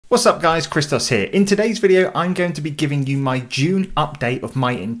What's up guys, Christos here. In today's video, I'm going to be giving you my June update of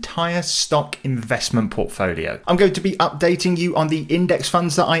my entire stock investment portfolio. I'm going to be updating you on the index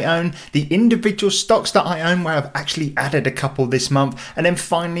funds that I own, the individual stocks that I own where I've actually added a couple this month, and then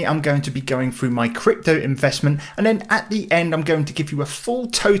finally I'm going to be going through my crypto investment, and then at the end I'm going to give you a full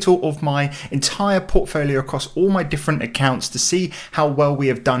total of my entire portfolio across all my different accounts to see how well we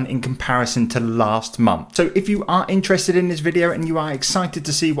have done in comparison to last month. So if you are interested in this video and you are excited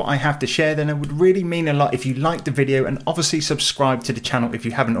to see what I have to share, then it would really mean a lot if you like the video and obviously subscribe to the channel if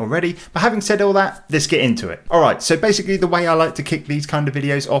you haven't already. But having said all that, let's get into it. Alright, so basically the way I like to kick these kind of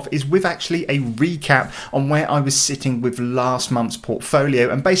videos off is with actually a recap on where I was sitting with last month's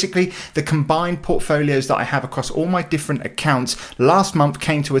portfolio, and basically the combined portfolios that I have across all my different accounts last month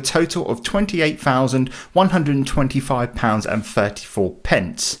came to a total of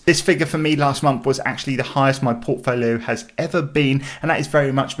 £28,125.34. This figure for me last month was actually the highest my portfolio has ever been, and that is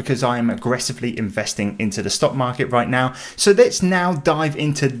very much because I am aggressively investing into the stock market right now. So let's now dive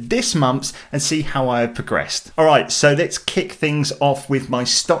into this month's and see how I have progressed. Alright, so let's kick things off with my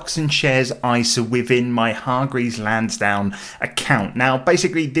stocks and shares ISA within my Hargreaves Lansdown account. Now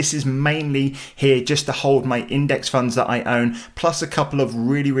basically this is mainly here just to hold my index funds that I own, plus a couple of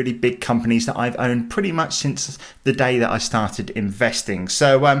really big companies that I've owned pretty much since the day that I started investing.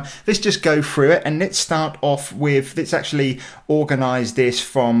 So let's just go through it, and let's start off with, let's actually organize this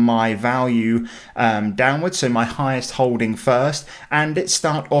from my value downwards, so my highest holding first, and let's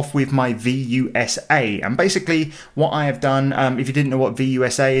start off with my VUSA. And basically what I have done, if you didn't know what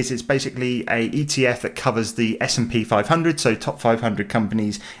VUSA is, it's basically a ETF that covers the S&P 500, so top 500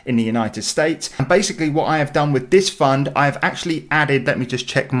 companies in the United States. And basically what I have done with this fund, I've actually added, let me just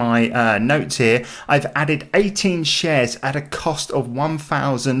check my notes here, I've added 18 shares at a cost of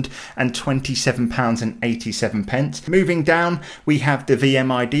 £1,027.87. Moving down, we have the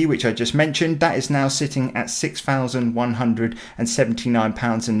VMID, which I just mentioned. That is now sitting at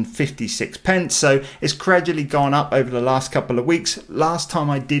 £6,179.56. So it's gradually gone up over the last couple of weeks. Last time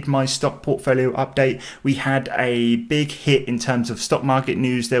I did my stock portfolio update, we had a big hit in terms of stock market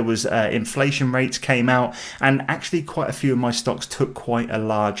news. There was inflation rates came out, and actually quite a few of my stocks took quite a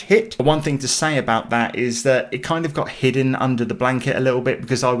large hit. One thing to say about that is that it kind of got hidden under the blanket a little bit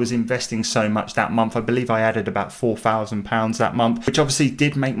because I was investing so much that month. I believe I added about £4,000 that month, which obviously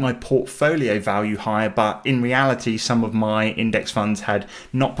did make my portfolio value higher, but in reality some of my index funds had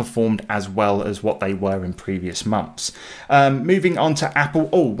not performed as well as what they were in previous months. Moving on to Apple.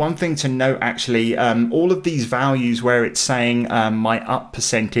 Oh, one thing to note actually, all of these values where it's saying my up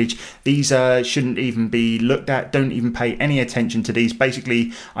percentage, these shouldn't even be looked at. Don't even pay any attention to these.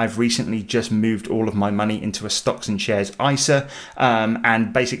 Basically I've recently just moved all of my money into a stocks and shares ISA,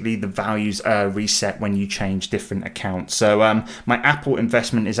 and basically the values are reset when you change different accounts. So my Apple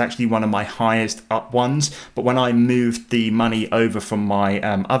investment is actually one of my highest up ones, but when I moved the money over from my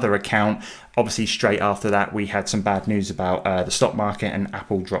other account, obviously straight after that we had some bad news about the stock market, and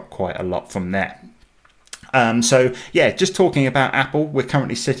Apple dropped quite a lot from there. So yeah, just talking about Apple, we're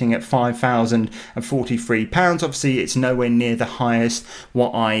currently sitting at £5,043. Obviously it's nowhere near the highest what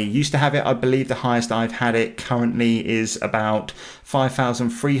I used to have it. I believe the highest I've had it currently is about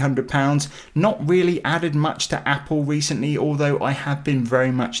 £5,300. Not really added much to Apple recently, although I have been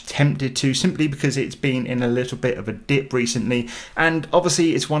very much tempted to, simply because it's been in a little bit of a dip recently, and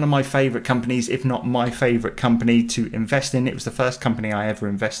obviously it's one of my favorite companies, if not my favorite company to invest in. It was the first company I ever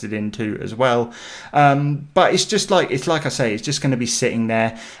invested into as well. But it's just like, I say, it's just going to be sitting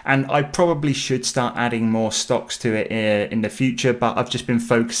there, and I probably should start adding more stocks to it in the future, but I've just been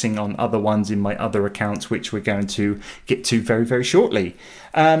focusing on other ones in my other accounts, which we're going to get to very shortly.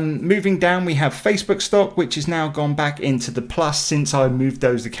 Moving down, we have Facebook stock, which has now gone back into the plus since I moved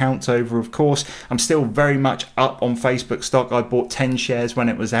those accounts over. Of course, I'm still very much up on Facebook stock. I bought 10 shares when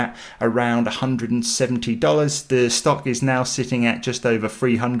it was at around $170. The stock is now sitting at just over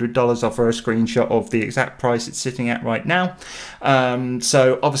 $300. I'll throw a screenshot of the exact price it's sitting at right now.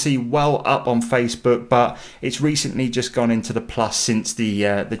 So obviously well up on Facebook, but it's recently just gone into the plus since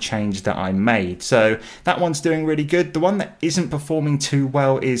the change that I made. So that one's doing really good. The one that isn't performing too well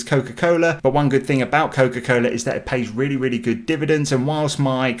is Coca-Cola, but one good thing about Coca-Cola is that it pays really good dividends, and whilst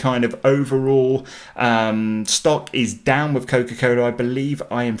my kind of overall stock is down with Coca-Cola, I believe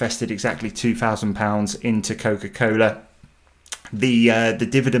I invested exactly £2,000 into Coca-Cola. The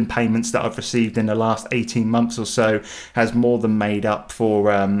dividend payments that I've received in the last 18 months or so has more than made up for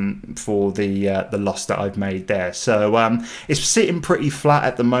the loss that I've made there. So it's sitting pretty flat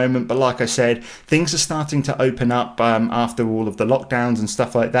at the moment, but like I said, things are starting to open up after all of the lockdowns and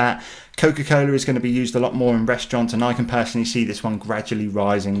stuff like that. Coca-Cola is going to be used a lot more in restaurants, and I can personally see this one gradually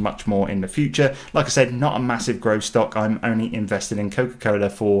rising much more in the future. Like I said, not a massive growth stock. I'm only invested in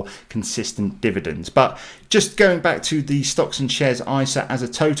Coca-Cola for consistent dividends. But just going back to the stocks and shares ISA as a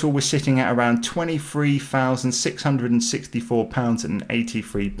total, we're sitting at around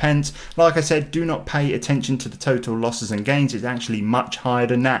 £23,664.83. Like I said, do not pay attention to the total losses and gains. It's actually much higher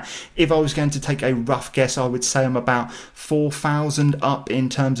than that. If I was going to take a rough guess, I would say I'm about 4,000 up in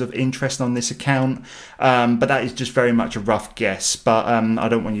terms of interest on this account. But that is just very much a rough guess. But I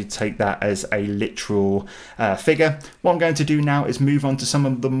don't want you to take that as a literal figure. What I'm going to do now is move on to some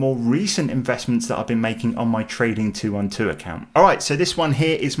of the more recent investments that I've been making on my Trading 212 account. All right, so this one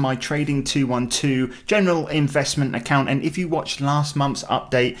here is my Trading 212 general investment account, and if you watched last month's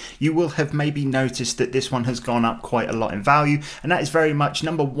update, you will have maybe noticed that this one has gone up quite a lot in value, and that is very much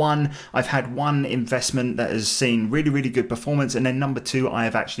number one, I've had one investment that has seen really good performance, and then number two, I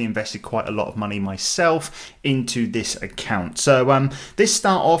have actually invested quite a lot of money myself into this account. So let's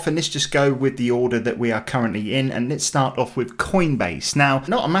start off, and let's just go with the order that we are currently in, and let's start off with Coinbase. Now,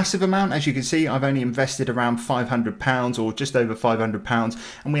 not a massive amount, as you can see. I've only invested around £500 or just over £500,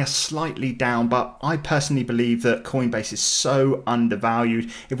 and we are slightly down, but I personally believe that Coinbase is so undervalued.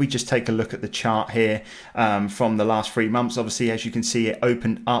 If we just take a look at the chart here from the last 3 months, obviously, as you can see, it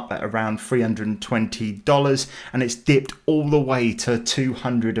opened up at around $320 and it's dipped all the way to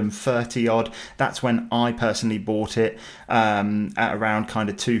 230 odd. That's when I personally bought it at around kind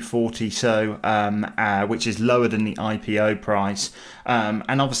of 240, so which is lower than the IPO price.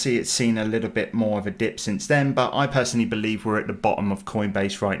 And obviously it's seen a little bit more of a dip since then, but I personally believe we're at the bottom of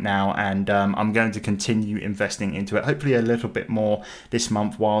Coinbase right now, and I'm going to continue investing into it, hopefully a little bit more this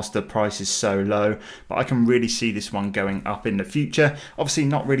month whilst the price is so low, but I can really see this one going up in the future. Obviously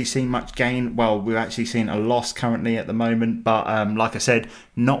not really seeing much gain. Well, we're actually seeing a loss currently at the moment, but like I said,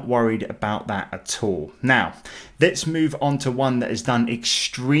 not worried about that at all. Now, let's move on to one that has done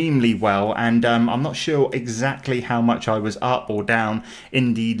extremely well, and I'm not sure exactly how much I was up or down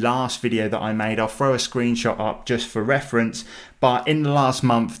in the last video that I made. I'll throw a screenshot up just for reference. But in the last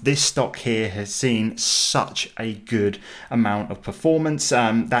month, this stock here has seen such a good amount of performance.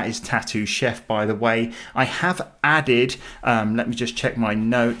 That is Tattoo Chef, by the way. I have added, let me just check my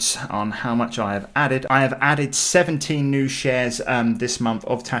notes on how much I have added. I have added 17 new shares this month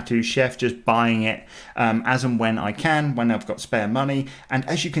of Tattoo Chef, just buying it as and when I can, when I've got spare money. And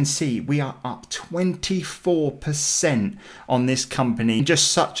as you can see, we are up 24% on this company in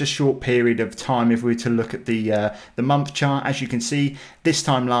just such a short period of time. If we were to look at the month chart, as you can see, this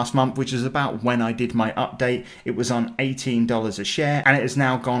time last month, which is about when I did my update, it was on $18 a share, and it has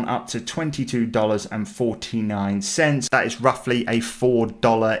now gone up to $22.49. That is roughly a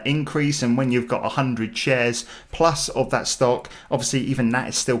 $4 increase, and when you've got 100 shares plus of that stock, obviously even that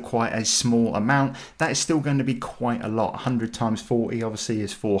is still quite a small amount. That is still going to be quite a lot. 100 times 40 obviously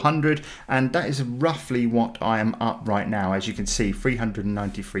is 400, and that is roughly what I am up right now. As you can see,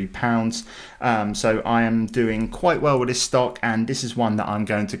 £393. So I am doing quite well with this stock, and this is one that I'm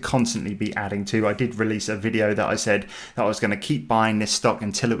going to constantly be adding to. I did release a video that I said that I was going to keep buying this stock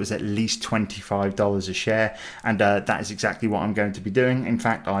until it was at least $25 a share, and that is exactly what I'm going to be doing. In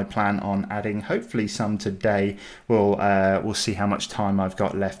fact, I plan on adding hopefully some today. We'll see how much time I've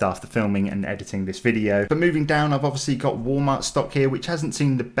got left after filming and editing this video. But moving down, I've obviously got Walmart stock here, which hasn't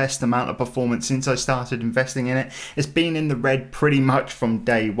seen the best amount of performance since I started investing in it. It's been in the red pretty much from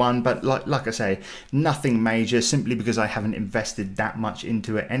day one, but like I say, nothing major, simply because I haven't invested that much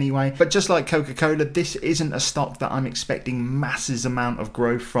into it anyway. But just like Coca-Cola, this isn't a stock that I'm expecting massive amount of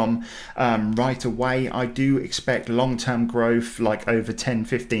growth from right away. I do expect long-term growth, like over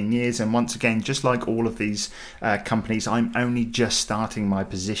 10-15 years, and once again, just like all of these companies, I'm only just starting my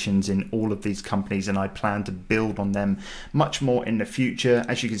positions in all of these companies, and I plan to build on them much more in the future.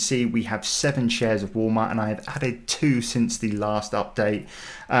 As you can see, we have 7 shares of Walmart, and I have added 2 since the last update,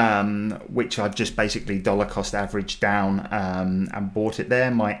 which I've just basically dollar cost averaged down and bought it there.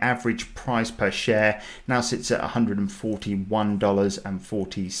 My average price per share now sits at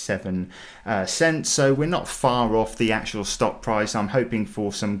 $141.47. So we're not far off the actual stock price. I'm hoping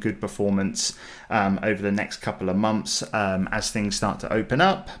for some good performance over the next couple of months as things start to open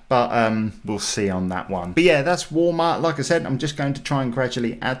up, but we'll see on that one. But But yeah, that's Walmart. Like I said, I'm just going to try and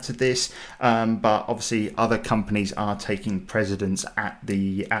gradually add to this, but obviously other companies are taking precedence at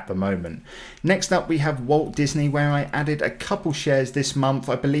the moment. Next up, we have Walt Disney, where I added a couple shares this month.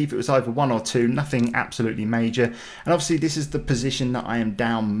 I believe it was either 1 or 2, nothing absolutely major. And obviously this is the position that I am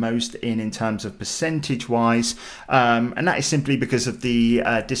down most in terms of percentage wise, and that is simply because of the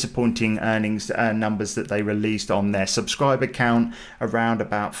disappointing earnings numbers that they released on their subscriber count around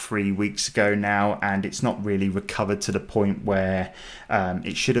about 3 weeks ago now, and it's not really recovered to the point where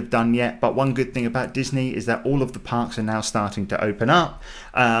it should have done yet. But one good thing about Disney is that all of the parks are now starting to open up.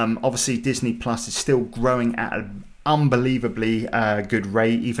 Obviously Disney Plus is still growing at an unbelievably good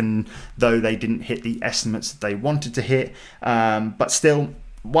rate, even though they didn't hit the estimates that they wanted to hit, but still,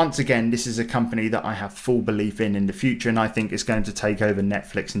 once again, this is a company that I have full belief in the future, and I think it's going to take over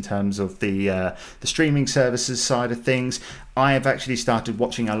Netflix in terms of the streaming services side of things. I have actually started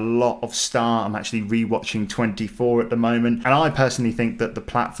watching a lot of Star. I'm actually rewatching 24 at the moment, and I personally think that the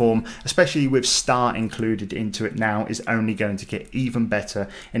platform, especially with Star included into it now, is only going to get even better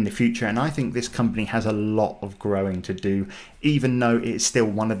in the future. And I think this company has a lot of growing to do, even though it's still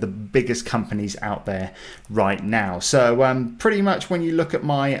one of the biggest companies out there right now. So pretty much when you look at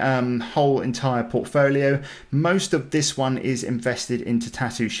my whole entire portfolio, most of this one is invested into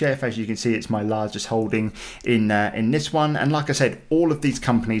Tattoo Chef. As you can see, it's my largest holding in this one. And like I said, all of these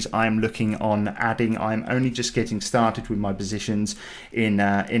companies I'm looking on adding. I'm only just getting started with my positions in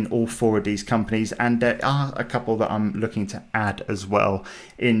all 4 of these companies, and there are a couple that I'm looking to add as well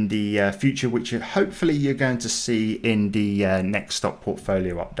in the future, which hopefully you're going to see in the next stock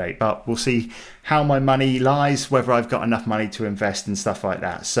portfolio update. But we'll see how my money lies, whether I've got enough money to invest and stuff like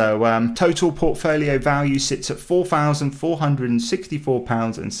that. So total portfolio value sits at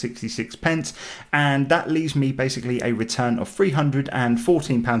 £4,464.66, and that leaves me basically a return of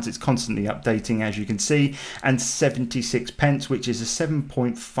 £314. It's constantly updating, as you can see, and 76 pence, which is a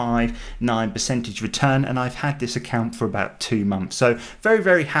 7.59% return, and I've had this account for about 2 months. So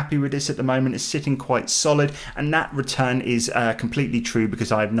very happy with this at the moment. It's sitting quite solid, and that return is completely true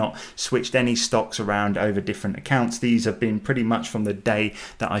because I have not switched any stocks around over different accounts. These have been pretty much from the day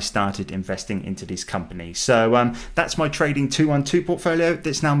that I started investing into these companies. So that's my trading 212 portfolio.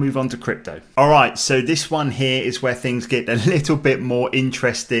 Let's now move on to crypto. All right, so this one here is where things get a little bit more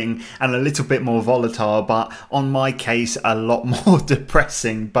interesting and a little bit more volatile, but on my case a lot more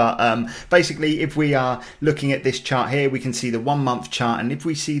depressing. But basically, if we are looking at this chart here, we can see the 1 month chart, and if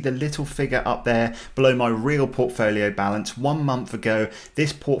we see the little figure up there below my real portfolio balance, 1 month ago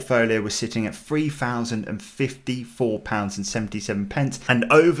this portfolio was sitting at £3,054.77, and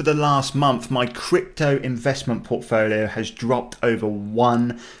over the last month my crypto investment portfolio has dropped over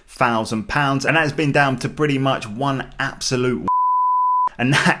 £1,000, and that has been down to pretty much one absolute,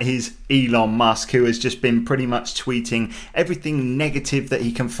 and that is Elon Musk, who has just been pretty much tweeting everything negative that he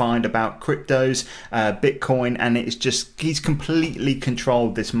can find about cryptos, Bitcoin, and it's just, he's completely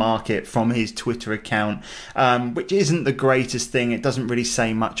controlled this market from his Twitter account, which isn't the greatest thing. It doesn't really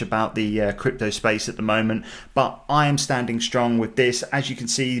say much about the crypto space at the moment, but I am standing strong with this. As you can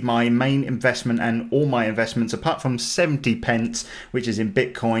see, my main investment and all my investments, apart from 70 pence, which is in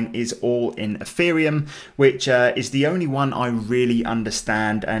Bitcoin, is all in Ethereum, which is the only one I really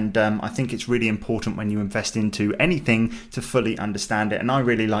understand, and I think it's really important when you invest into anything to fully understand it. And I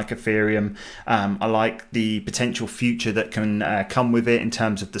really like Ethereum. I like the potential future that can come with it in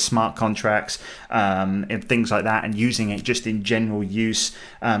terms of the smart contracts and things like that, and using it just in general use,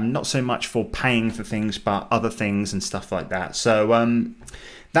 not so much for paying for things but other things and stuff like that. So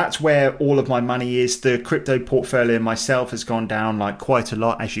that's where all of my money is. The crypto portfolio myself has gone down like quite a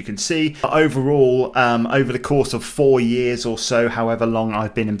lot, as you can see. But overall, over the course of 4 years or so, however long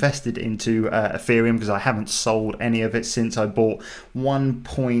I've been invested into Ethereum, because I haven't sold any of it since I bought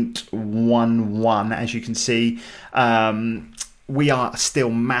 1.11, as you can see, we are still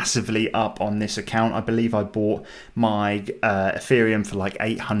massively up on this account. I believe I bought my Ethereum for like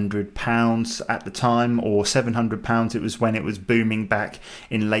 £800 at the time, or £700. It was when it was booming back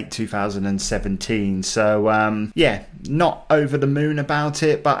in late 2017. So yeah, not over the moon about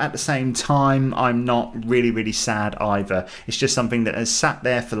it, but at the same time I'm not really sad either. It's just something that has sat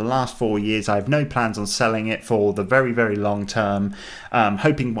there for the last 4 years. I have no plans on selling it for the very long term,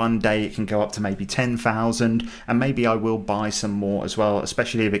 hoping one day it can go up to maybe 10,000, and maybe I will buy some more as well,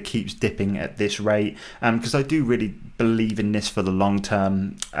 especially if it keeps dipping at this rate, because I do really believe in this for the long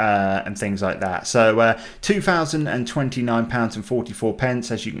term and things like that. So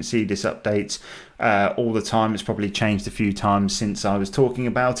 £2,029.44. As you can see, this updates all the time. It's probably changed a few times since I was talking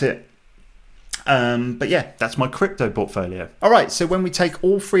about it. But yeah, that's my crypto portfolio. All right, so when we take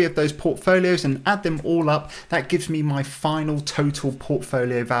all three of those portfolios and add them all up, that gives me my final total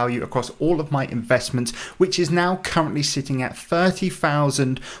portfolio value across all of my investments, which is now currently sitting at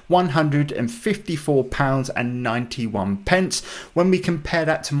 £30,154.91. When we compare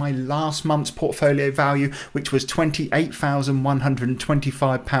that to my last month's portfolio value, which was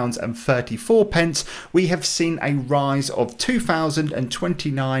 £28,125.34, we have seen a rise of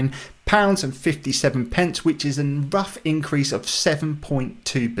 £2,029.57, which is a rough increase of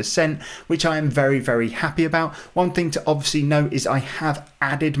 7.2%, which I am very, very happy about. One thing to obviously note is I have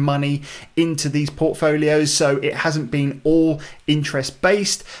added money into these portfolios, so it hasn't been all interest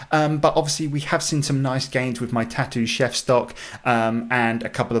based, but obviously we have seen some nice gains with my Tattoo Chef stock and a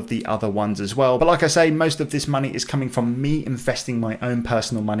couple of the other ones as well. But like I say, most of this money is coming from me investing my own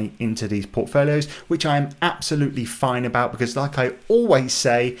personal money into these portfolios, which I am absolutely fine about, because like I always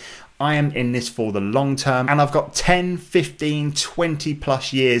say, I am in this for the long term, and I've got 10, 15, 20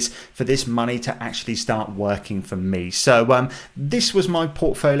 plus years for this money to actually start working for me. So this was my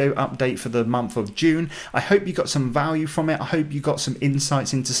portfolio update for the month of June. I hope you got some value from it. I hope you got some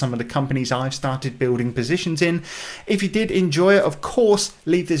insights into some of the companies I've started building positions in. If you did enjoy it, of course,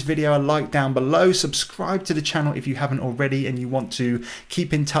 leave this video a like down below. Subscribe to the channel if you haven't already and you want to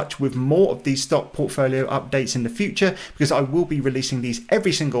keep in touch with more of these stock portfolio updates in the future, because I will be releasing these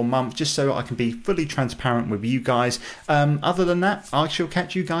every single month, just so I can be fully transparent with you guys. Other than that, I shall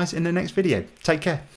catch you guys in the next video. Take care.